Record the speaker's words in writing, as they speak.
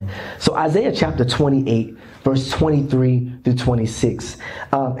So Isaiah chapter 28, verse 23 through 26.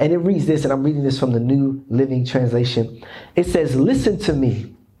 And it reads this, and I'm reading this from the New Living Translation. It says, listen to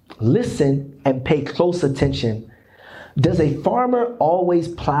me. Listen and pay close attention. Does a farmer always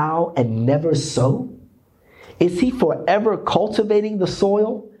plow and never sow? Is he forever cultivating the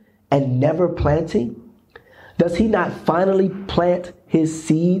soil and never planting? Does he not finally plant his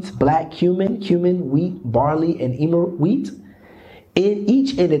seeds, black cumin, wheat, barley, and emmer wheat,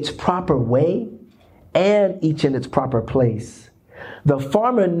 each in its proper way and each in its proper place? The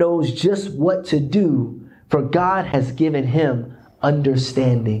farmer knows just what to do, for God has given him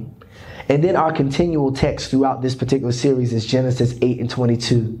understanding. And then our continual text throughout this particular series is Genesis 8 and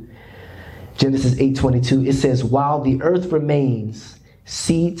 22. Genesis 8:22, it says, while the earth remains,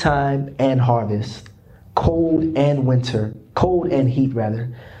 seed time and harvest, cold and heat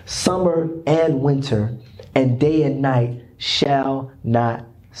rather, summer and winter, and day and night shall not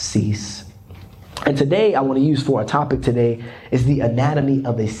cease. And today I want to use for a topic today is the anatomy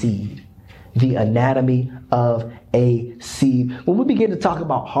of a seed. The anatomy of a seed. When we begin to talk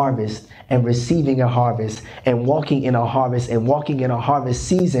about harvest and receiving a harvest and walking in a harvest and walking in a harvest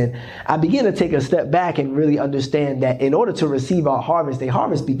season, I begin to take a step back and really understand that in order to receive our harvest, a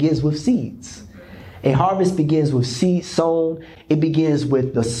harvest begins with seeds. A harvest begins with seed sown. It begins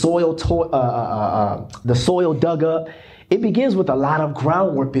with the soil dug up. It begins with a lot of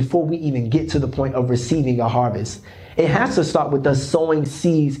groundwork before we even get to the point of receiving a harvest. It has to start with us sowing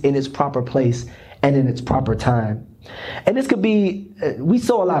seeds in its proper place and in its proper time. And this could be, we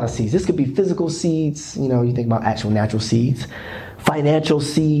sow a lot of seeds. This could be physical seeds. You know, you think about actual natural seeds, financial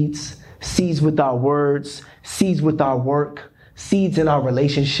seeds, seeds with our words, seeds with our work, seeds in our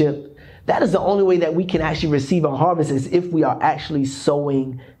relationship. That is the only way that we can actually receive a harvest, is if we are actually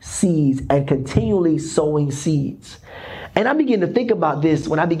sowing seeds and continually sowing seeds. And I begin to think about this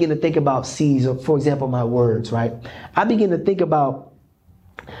when I begin to think about seeds, or for example, my words, right? I begin to think about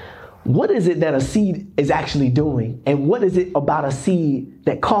what is it that a seed is actually doing, and what is it about a seed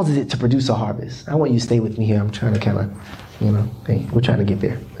that causes it to produce a harvest? I want you to stay with me here. I'm trying to kind of, hey, we're trying to get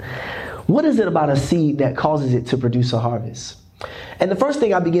there. What is it about a seed that causes it to produce a harvest? And the first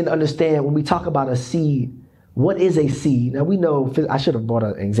thing I begin to understand when we talk about a seed, what is a seed? Now we know, I should have brought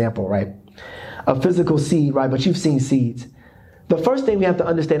an example, right? A physical seed, right? But you've seen seeds. The first thing we have to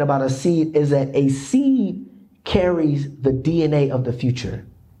understand about a seed is that a seed carries the DNA of the future.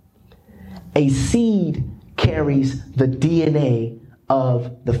 A seed carries the DNA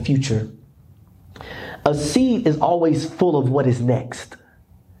of the future. A seed is always full of what is next.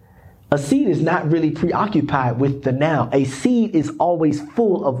 A seed is not really preoccupied with the now. A seed is always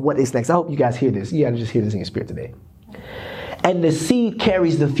full of what is next. I hope you guys hear this. You got to just hear this in your spirit today. And the seed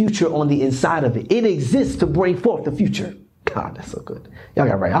carries the future on the inside of it. It exists to bring forth the future. God, that's so good. Y'all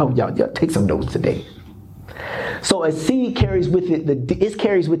got it right. Y'all take some notes today. So a seed carries with it it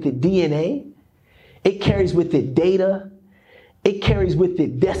carries with it DNA. It carries with it data. It carries with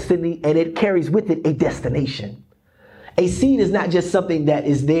it destiny, and it carries with it a destination. A seed is not just something that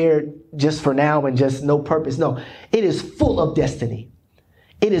is there just for now and just no purpose. No, it is full of destiny.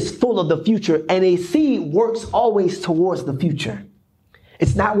 It is full of the future, and a seed works always towards the future.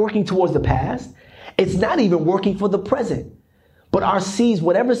 It's not working towards the past. It's not even working for the present. But our seeds,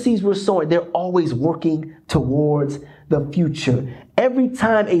 whatever seeds we're sowing, they're always working towards the future. Every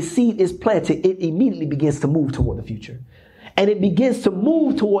time a seed is planted, it immediately begins to move toward the future. And it begins to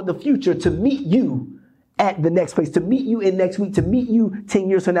move toward the future to meet you at the next place, to meet you in next week, to meet you 10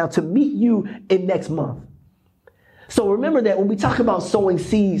 years from now, to meet you in next month. So remember that when we talk about sowing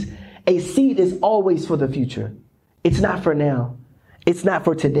seeds, a seed is always for the future. It's not for now. It's not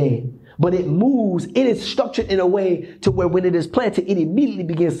for today. But it moves. It is structured in a way to where when it is planted, it immediately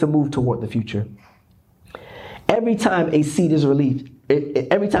begins to move toward the future. Every time a seed is released, it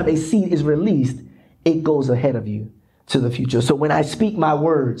goes ahead of you to the future. So when I speak my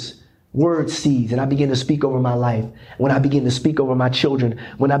words, word seeds, and I begin to speak over my life, when I begin to speak over my children,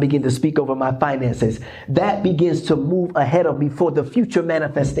 when I begin to speak over my finances, that begins to move ahead of me for the future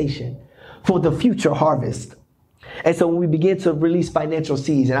manifestation, for the future harvest. And so when we begin to release financial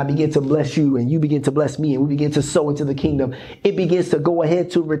seeds, and I begin to bless you, and you begin to bless me, and we begin to sow into the kingdom, it begins to go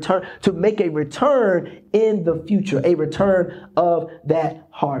ahead to return, to make a return in the future, a return of that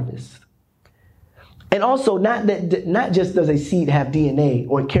harvest. And also, not just does a seed have DNA,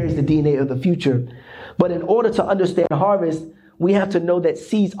 or it carries the DNA of the future, but in order to understand harvest, we have to know that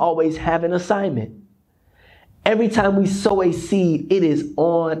seeds always have an assignment. Every time we sow a seed, it is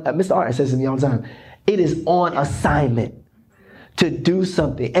on, Mr. Art says to me all the time, it is on assignment to do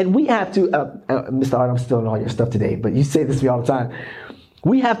something. And we have to, Mr. Art, I'm stealing all your stuff today, but you say this to me all the time.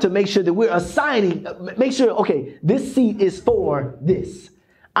 We have to make sure that we're assigning, make sure, okay, this seed is for this.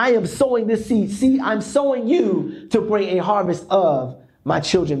 I am sowing this seed. See, I'm sowing you to bring a harvest of my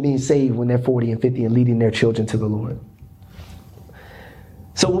children being saved when they're 40 and 50 and leading their children to the Lord.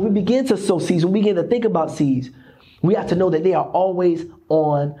 So when we begin to sow seeds, when we begin to think about seeds, we have to know that they are always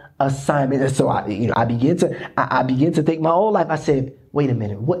on assignment. And so I begin to think my whole life. I said, wait a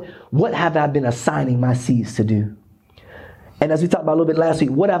minute, what have I been assigning my seeds to do? And as we talked about a little bit last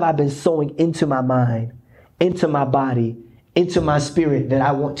week, what have I been sowing into my mind, into my body, into my spirit that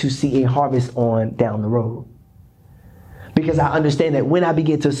I want to see a harvest on down the road? Because I understand that when I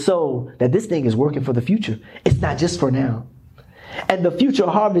begin to sow, that this thing is working for the future. It's not just for now. And the future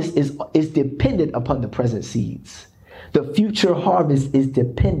harvest is dependent upon the present seeds. The future harvest is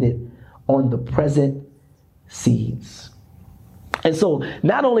dependent on the present seeds. And so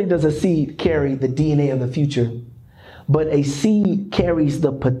not only does a seed carry the DNA of the future, but a seed carries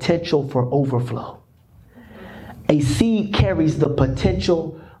the potential for overflow. A seed carries the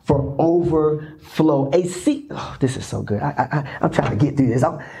potential for overflow. A seed, oh, this is so good. I'm trying to get through this.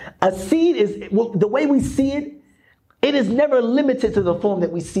 A seed is, well, the way we see it, it is never limited to the form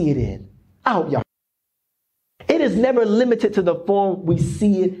that we see it in. I hope y'all. It is never limited to the form we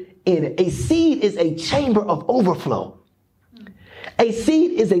see it in. A seed is a chamber of overflow. A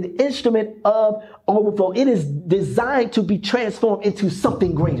seed is an instrument of overflow. It is designed to be transformed into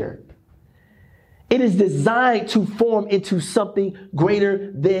something greater. It is designed to form into something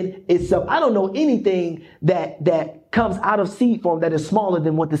greater than itself. I don't know anything that comes out of seed form that is smaller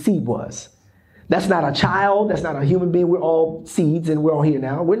than what the seed was. That's not a child. That's not a human being. We're all seeds and we're all here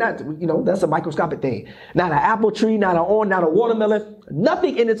now. We're not, that's a microscopic thing. Not an apple tree, not an orange, not a watermelon.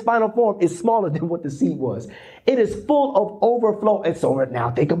 Nothing in its final form is smaller than what the seed was. It is full of overflow. And so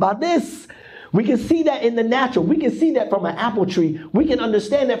now think about this. We can see that in the natural. We can see that from an apple tree. We can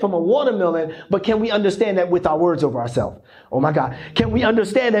understand that from a watermelon, but can we understand that with our words over ourselves? Oh my God. Can we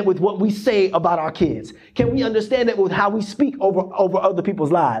understand that with what we say about our kids? Can we understand that with how we speak over other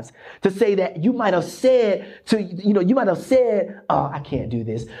people's lives? To say that you might have said I can't do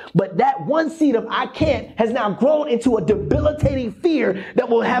this. But that one seed of I can't has now grown into a debilitating fear that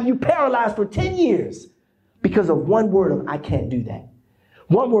will have you paralyzed for 10 years because of one word of I can't do that.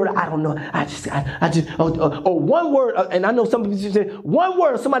 One word, I don't know. One word, and I know some people say, one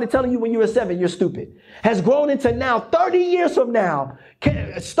word of somebody telling you when you were 7, you're stupid, has grown into now 30 years from now,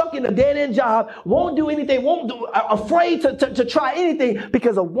 stuck in a dead-end job, won't do anything, afraid to try anything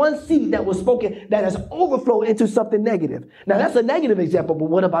because of one seed that was spoken that has overflowed into something negative. Now, that's a negative example, but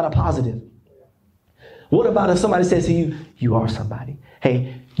what about a positive? What about if somebody says to you, you are somebody.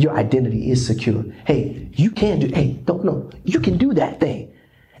 Hey, your identity is secure. Hey, you can do that thing.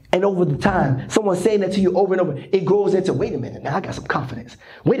 And over the time, someone saying that to you over and over, it grows into, wait a minute, now I got some confidence.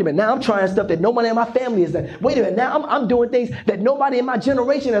 Wait a minute, now I'm trying stuff that nobody in my family has done. Wait a minute, now I'm doing things that nobody in my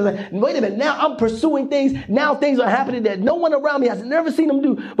generation has done. Wait a minute, now I'm pursuing things. Now things are happening that no one around me has never seen them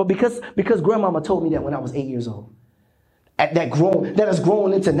do. But because grandmama told me that when I was 8 years old. That has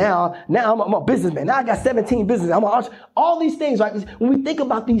grown into now I'm a businessman. Now I got 17 businesses. I'm an entrepreneur. All these things, right? When we think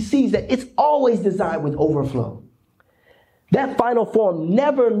about these seeds, that it's always designed with overflow. That final form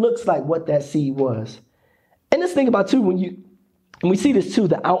never looks like what that seed was. And let's think about too, when we see this too,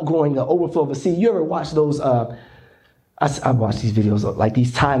 the outgrowing, the overflow of a seed. You ever watch those, I watch these videos, like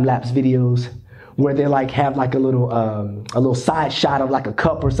these time-lapse videos where they have a little side shot of like a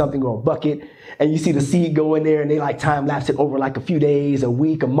cup or something or a bucket. And you see the seed go in there and they time lapse it over like a few days, a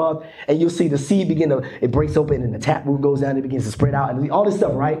week, a month. And you'll see the seed it breaks open and the tap root goes down and it begins to spread out and all this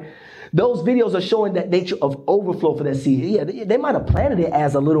stuff, right? Those videos are showing that nature of overflow for that seed. Yeah, they might have planted it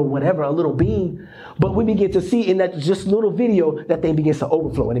as a little whatever, a little bean, but we begin to see in that just little video that thing begins to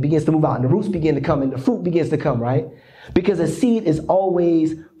overflow and it begins to move out and the roots begin to come and the fruit begins to come, right? Because a seed is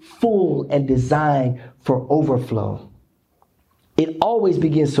always full and designed for overflow. It always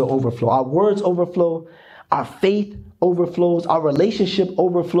begins to overflow. Our words overflow, our faith overflows, our relationship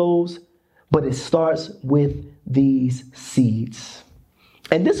overflows, but it starts with these seeds.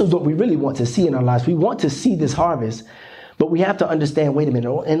 And this is what we really want to see in our lives. We want to see this harvest, but we have to understand, wait a minute,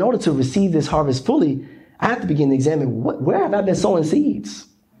 in order to receive this harvest fully, I have to begin to examine where have I been sowing seeds?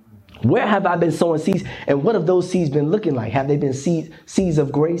 Where have I been sowing seeds? And what have those seeds been looking like? Have they been seeds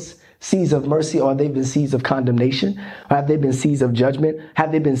of grace, seeds of mercy, or have they been seeds of condemnation? Or have they been seeds of judgment?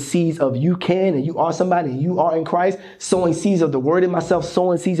 Have they been seeds of you can and you are somebody and you are in Christ, sowing seeds of the word in myself,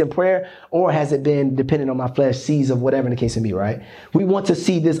 sowing seeds in prayer? Or has it been dependent on my flesh, seeds of whatever in the case of me, right? We want to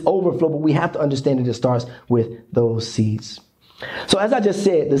see this overflow, but we have to understand that it starts with those seeds. So as I just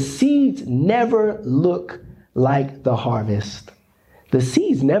said, the seeds never look like the harvest. the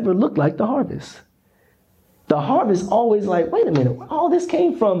seeds never look like the harvest. The harvest always like, wait a minute, all this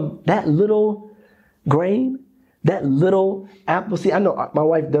came from that little grain, that little apple seed. I know my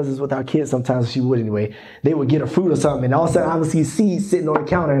wife does this with our kids sometimes. She would anyway. They would get a fruit or something, and all of a sudden I would see seeds sitting on the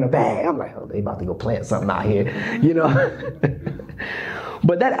counter in a bag. I'm like, oh, they about to go plant something out here, you know.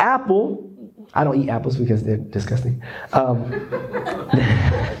 But that apple, I don't eat apples because they're disgusting. I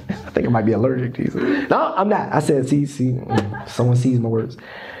think I might be allergic to these. No, I'm not. I said see. Someone sees my words.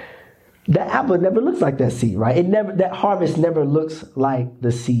 That apple never looks like that seed, right? That harvest never looks like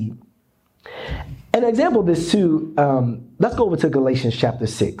the seed. An example of this too, let's go over to Galatians chapter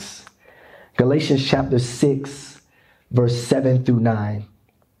 6. Galatians chapter 6, verse 7 through 9.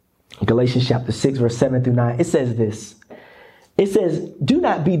 Galatians chapter 6, verse 7 through 9. It says this. It says, do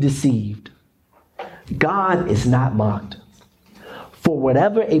not be deceived. God is not mocked. For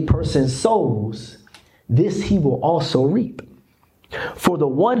whatever a person sows, this he will also reap. For the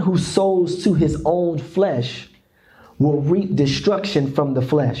one who sows to his own flesh will reap destruction from the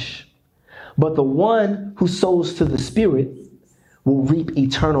flesh. But the one who sows to the Spirit will reap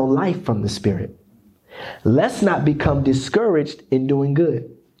eternal life from the Spirit. Let's not become discouraged in doing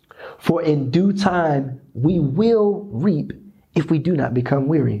good. For in due time we will reap if we do not become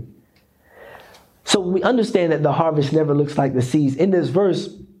weary. So we understand that the harvest never looks like the seeds. In this verse,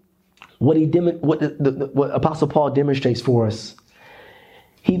 what Apostle Paul demonstrates for us,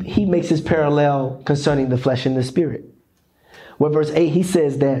 he makes his parallel concerning the flesh and the spirit. Where verse 8, he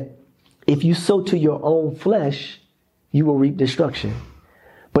says that if you sow to your own flesh, you will reap destruction.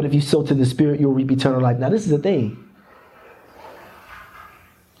 But if you sow to the Spirit, you'll reap eternal life. Now, this is the thing.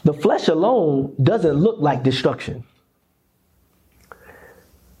 The flesh alone doesn't look like destruction.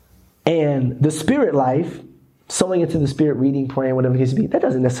 And the spirit life, sowing into the Spirit, reading, praying, whatever it case be, that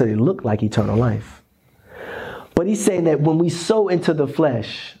doesn't necessarily look like eternal life. But he's saying that when we sow into the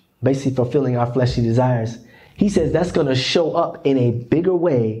flesh, basically fulfilling our fleshly desires, he says that's going to show up in a bigger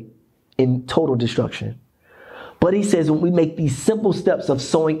way in total destruction. But he says when we make these simple steps of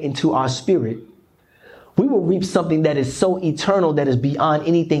sowing into our spirit, we will reap something that is so eternal that is beyond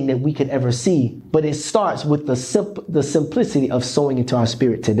anything that we could ever see. But it starts with the simplicity of sowing into our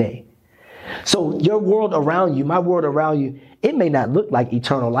spirit today. So your world around you, my world around you, it may not look like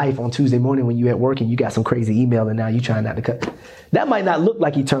eternal life on Tuesday morning when you're at work and you got some crazy email and now you're trying not to cut. That might not look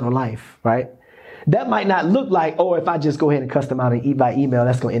like eternal life, right? That might not look like, oh, if I just go ahead and cuss them out and eat by email,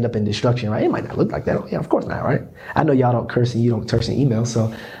 that's going to end up in destruction, right? It might not look like that. Oh, yeah, of course not, right? I know y'all don't curse and you don't curse in email,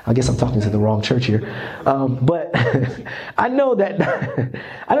 so I guess I'm talking to the wrong church here. But I know that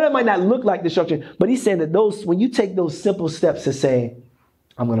it might not look like destruction, but he's saying that when you take those simple steps to say,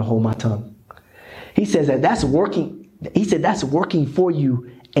 I'm going to hold my tongue. He says that's working. He said that's working for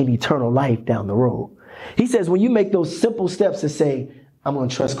you an eternal life down the road. He says when you make those simple steps to say, I'm going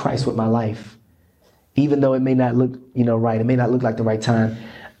to trust Christ with my life, even though it may not look, right. It may not look like the right time.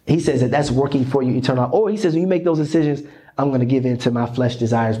 He says that's working for you eternal. Or he says when you make those decisions, I'm going to give in to my flesh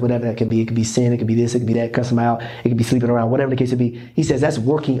desires, whatever that can be. It could be sin. It could be this. It could be that. Cuss them out. It could be sleeping around. Whatever the case would be. He says that's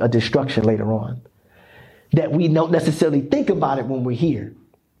working a destruction later on. That we don't necessarily think about it when we're here.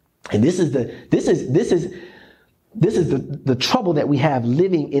 And this is the trouble that we have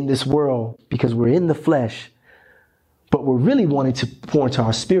living in this world because we're in the flesh. But we're really wanting to pour into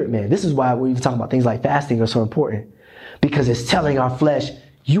our spirit, man. This is why we're talking about things like fasting are so important. Because it's telling our flesh,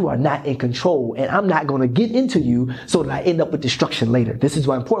 you are not in control. And I'm not going to get into you so that I end up with destruction later. This is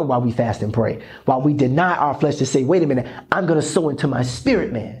why important why we fast and pray. While we deny our flesh to say, wait a minute, I'm going to sow into my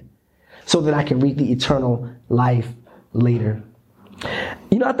spirit, man. So that I can reap the eternal life later.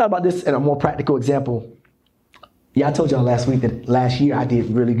 I thought about this in a more practical example. Yeah, I told y'all last week that last year I did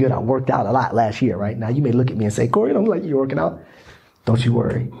really good. I worked out a lot last year, right? Now you may look at me and say, Corey, don't look like you're working out. Don't you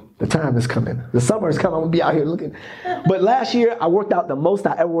worry. The time is coming. The summer is coming. I'm going to be out here looking. But last year I worked out the most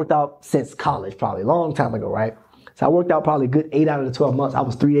I ever worked out since college, probably a long time ago, right? So I worked out probably a good 8 out of the 12 months. I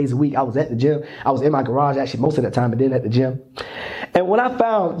was 3 days a week. I was at the gym. I was in my garage actually most of the time and then at the gym. And when I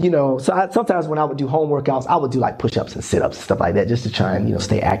found, sometimes when I would do home workouts, I would do like push-ups and sit-ups and stuff like that just to try and,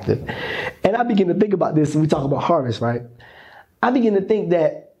 stay active. And I began to think about this when we talk about harvest, right? I began to think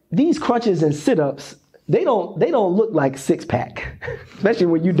that these crunches and sit-ups, they don't look like six-pack, especially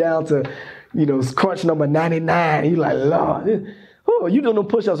when you down to, crunch number 99. You're like, Lord, you doing them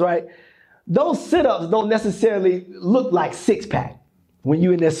push-ups, right? Those sit-ups don't necessarily look like six-pack when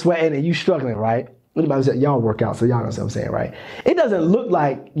you in there sweating and you struggling, right? Anybody said y'all work out, so y'all know what I'm saying, right? It doesn't look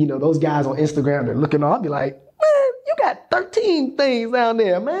like, those guys on Instagram, they're looking all, I'll be like, man, you got 13 things down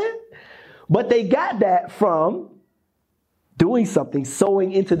there, man. But they got that from doing something,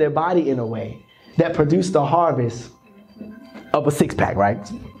 sowing into their body in a way that produced a harvest of a six-pack,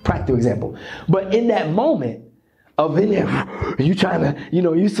 right? Practical example. But in that moment of in there, you trying to,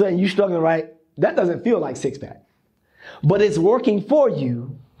 you saying you struggling, right? That doesn't feel like six-pack. But it's working for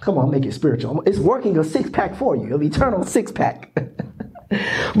you. Come on, make it spiritual. It's working a six-pack for you, an eternal six-pack.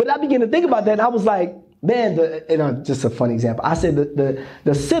 But I began to think about that, and I was like, man, just a funny example. I said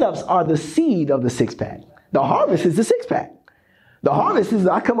the sit-ups are the seed of the six-pack. The harvest is the six-pack. The harvest is,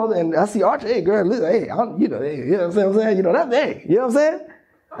 I come up and I see Archer, hey, girl, listen, hey, you know what I'm saying? That's, hey, you know what I'm saying?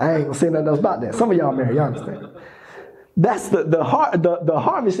 I ain't gonna say nothing else about that. Some of y'all married, y'all understand. That's the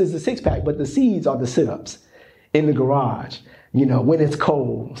harvest is the six-pack, but the seeds are the sit-ups in the garage, when it's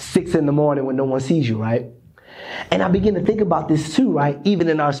cold, 6 a.m. when no one sees you, right? And I begin to think about this too, right? Even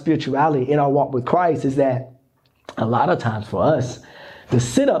in our spirituality, in our walk with Christ, is that a lot of times for us, the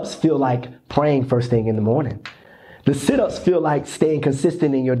sit-ups feel like praying first thing in the morning. The sit-ups feel like staying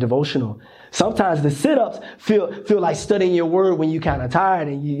consistent in your devotional. Sometimes the sit-ups feel like studying your word when you're kind of tired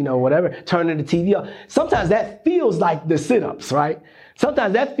and whatever, turning the TV off. Sometimes that feels like the sit-ups, right?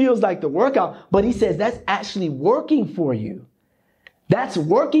 Sometimes that feels like the workout, but he says that's actually working for you. That's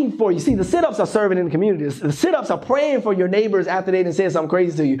working for you. See, the sit-ups are serving in the community. The sit-ups are praying for your neighbors after they done said something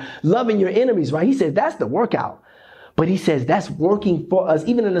crazy to you, loving your enemies, right? He says that's the workout. But he says that's working for us,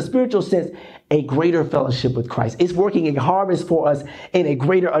 even in a spiritual sense, a greater fellowship with Christ. It's working a harvest for us in a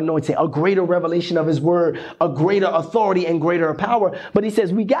greater anointing, a greater revelation of his word, a greater authority and greater power. But he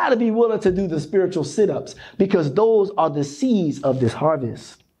says we got to be willing to do the spiritual sit-ups because those are the seeds of this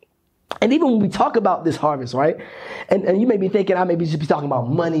harvest. And even when we talk about this harvest, right? And you may be thinking, I may just be talking about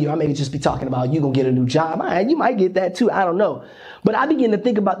money, or I may just be talking about you going to get a new job. You might get that too. I don't know. But I begin to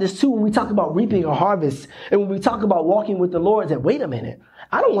think about this too when we talk about reaping a harvest and when we talk about walking with the Lord. That wait a minute,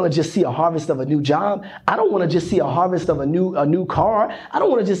 I don't want to just see a harvest of a new job. I don't want to just see a harvest of a new car. I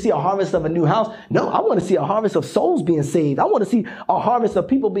don't want to just see a harvest of a new house. No, I want to see a harvest of souls being saved. I want to see a harvest of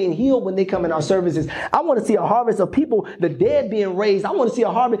people being healed when they come in our services. I want to see a harvest of people, the dead being raised. I want to see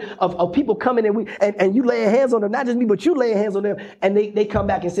a harvest of people coming in and you laying hands on them, not just me, but you laying hands on them, and they come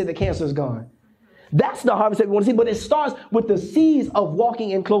back and say the cancer is gone. That's the harvest that we want to see. But it starts with the seeds of walking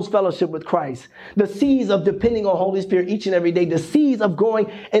in close fellowship with Christ. The seeds of depending on Holy Spirit each and every day. The seeds of growing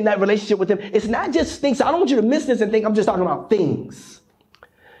in that relationship with him. It's not just things. So I don't want you to miss this and think I'm just talking about things.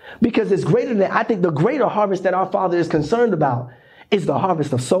 Because it's greater than that. I think the greater harvest that our Father is concerned about is the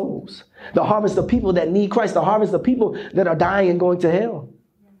harvest of souls. The harvest of people that need Christ. The harvest of people that are dying and going to hell.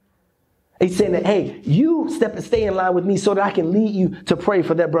 He's saying that, hey, you stay in line with me so that I can lead you to pray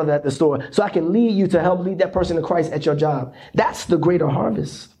for that brother at the store. So I can lead you to help lead that person to Christ at your job. That's the greater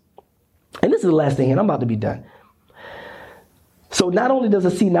harvest. And this is the last thing, and I'm about to be done. So not only does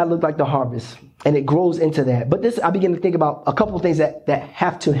a seed not look like the harvest, and it grows into that, but I begin to think about a couple of things that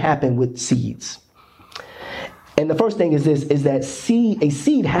have to happen with seeds. And the first thing is this, is that a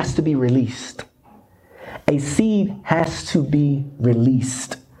seed has to be released. A seed has to be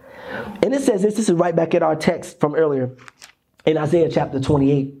released. And it says this is right back at our text from earlier in Isaiah chapter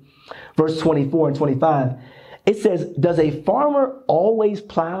 28, verse 24 and 25. It says, does a farmer always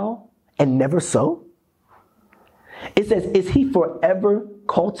plow and never sow? It says, is he forever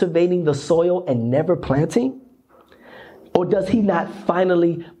cultivating the soil and never planting? Or does he not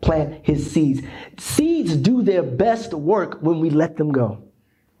finally plant his seeds? Seeds do their best work when we let them go.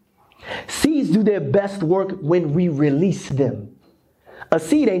 Seeds do their best work when we release them. A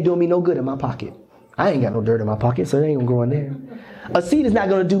seed ain't doing me no good in my pocket. I ain't got no dirt in my pocket, so it ain't gonna grow in there. A seed is not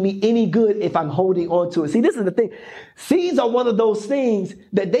gonna do me any good if I'm holding on to it. See, this is the thing. Seeds are one of those things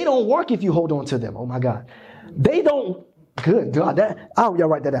that they don't work if you hold on to them. Oh my God. They don't, good God, I hope y'all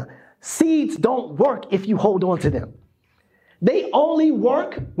write that down. Seeds don't work if you hold on to them. They only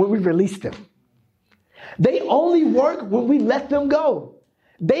work when we release them. They only work when we let them go.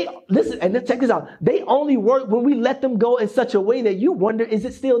 Listen, and check this out. They only work when we let them go in such a way that you wonder, is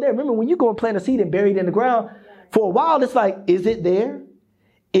it still there? Remember, when you go and plant a seed and bury it in the ground, for a while, it's like, is it there?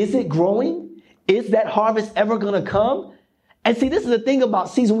 Is it growing? Is that harvest ever going to come? And see, this is the thing about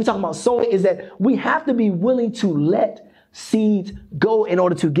seeds when we talk about sowing, is that we have to be willing to let seeds go in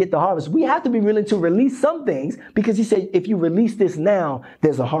order to get the harvest. We have to be willing to release some things, because he said, if you release this now,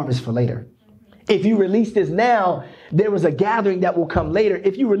 there's a harvest for later. If you release this now, there is a gathering that will come later.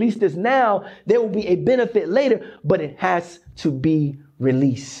 If you release this now, there will be a benefit later, but it has to be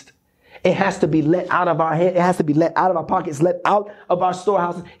released. It has to be let out of our head. It has to be let out of our pockets, let out of our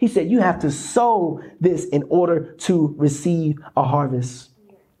storehouses. He said, you have to sow this in order to receive a harvest.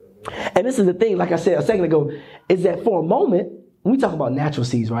 And this is the thing, like I said a second ago, is that for a moment, when we talk about natural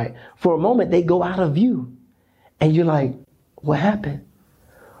seeds, right? For a moment, they go out of view. And you're like, what happened?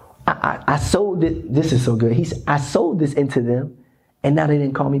 I sold it. This is so good. He said, I sold this into them, and now they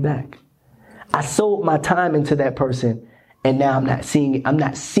didn't call me back. I sold my time into that person, and now I'm not seeing it. I'm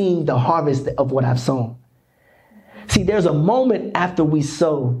not seeing the harvest of what I've sown. See, there's a moment after we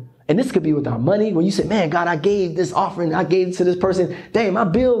sow, and this could be with our money, when you say, man, God, I gave this offering, I gave it to this person. Dang, my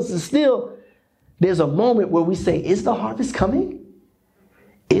bills is still. There's a moment where we say, is the harvest coming?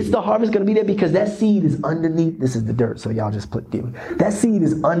 Is the harvest going to be there? Because that seed is underneath. This is the dirt, so y'all just that seed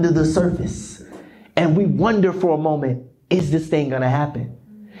is under the surface. And we wonder for a moment, is this thing going to happen?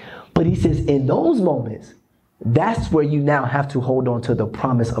 But he says, in those moments, that's where you now have to hold on to the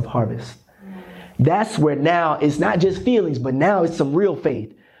promise of harvest. That's where now it's not just feelings, but now it's some real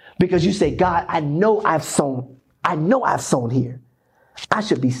faith. Because you say, God, I know I've sown. I know I've sown here. I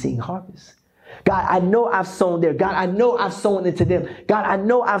should be seeing harvest. God, I know I've sown there. God, I know I've sown into them. God, I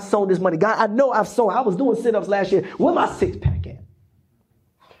know I've sown this money. God, I know I've sown. I was doing sit-ups last year. Where my six-pack at?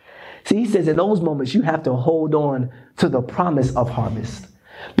 See, he says in those moments, you have to hold on to the promise of harvest.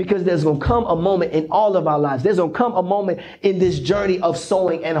 Because there's going to come a moment in all of our lives. There's going to come a moment in this journey of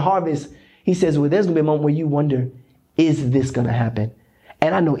sowing and harvest. He says, well, there's going to be a moment where you wonder, is this going to happen?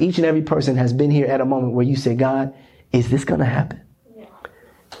 And I know each and every person has been here at a moment where you say, God, is this going to happen?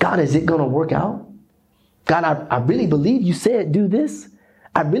 God, is it going to work out? God, I really believe you said do this.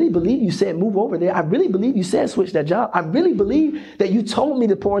 I really believe you said move over there. I really believe you said switch that job. I really believe that you told me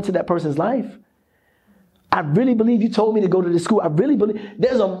to pour into that person's life. I really believe you told me to go to this school. I really believe.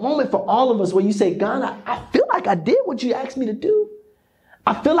 There's a moment for all of us where you say, God, I feel like I did what you asked me to do.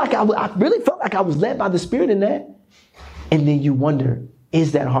 I feel like I really felt like I was led by the Spirit in that. And then you wonder,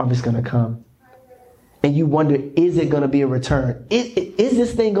 is that harvest going to come? And you wonder, is it going to be a return? Is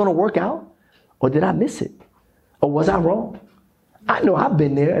this thing going to work out? Or did I miss it? Or was I wrong? I know I've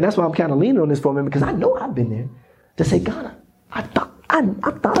been there, and that's why I'm kind of leaning on this for a minute, because I know I've been there. To say, God, I thought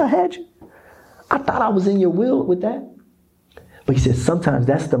I had you. I thought I was in your will with that. But he says, sometimes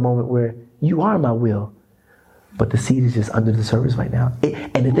that's the moment where you are my will, but the seed is just under the surface right now.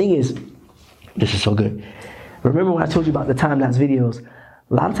 And the thing is, this is so good. Remember when I told you about the time-lapse videos?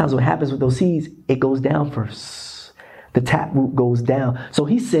 A lot of times what happens with those seeds, it goes down first. The taproot goes down. So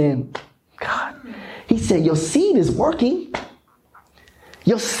he's saying, God, he said, your seed is working.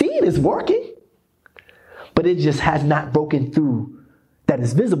 Your seed is working. But it just has not broken through that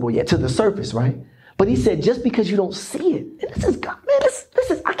is visible yet to the surface, right? But he said, just because you don't see it, and this is God, man,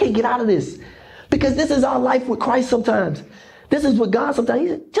 this is, I can't get out of this. Because this is our life with Christ sometimes. This is what God sometimes, he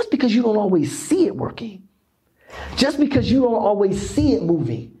said, just because you don't always see it working, just because you don't always see it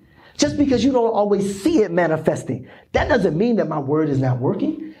moving, just because you don't always see it manifesting, that doesn't mean that my word is not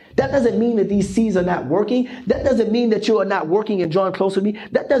working. That doesn't mean that these seeds are not working. That doesn't mean that you are not working and drawing closer to me.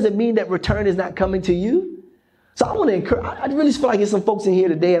 That doesn't mean that return is not coming to you. So I want to encourage, I really feel like there's some folks in here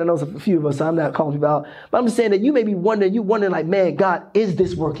today, and I know a few of us, so I'm not calling people out, but I'm just saying that you may be wondering, like, man, God, is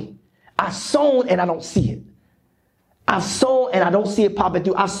this working? I've sown and I don't see it. I've sown and I don't see it popping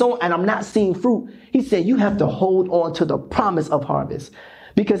through. I've sown and I'm not seeing fruit. He said, you have to hold on to the promise of harvest.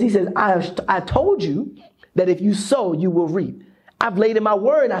 Because he says, I told you that if you sow, you will reap. I've laid in my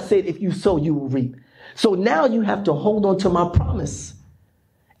word and I said, if you sow, you will reap. So now you have to hold on to my promise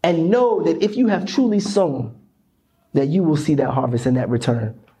and know that if you have truly sown, that you will see that harvest and that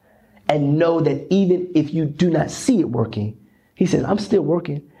return. And know that even if you do not see it working, he says, I'm still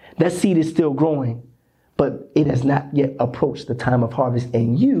working. That seed is still growing, but it has not yet approached the time of harvest.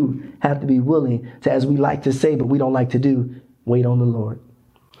 And you have to be willing to, as we like to say, but we don't like to do, wait on the Lord.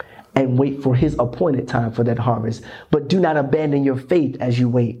 And wait for his appointed time for that harvest. But do not abandon your faith as you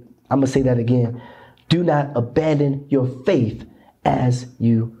wait. I'm going to say that again. Do not abandon your faith as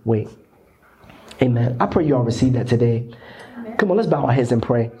you wait. Amen. I pray you all receive that today. Amen. Come on, let's bow our heads and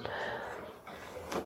pray.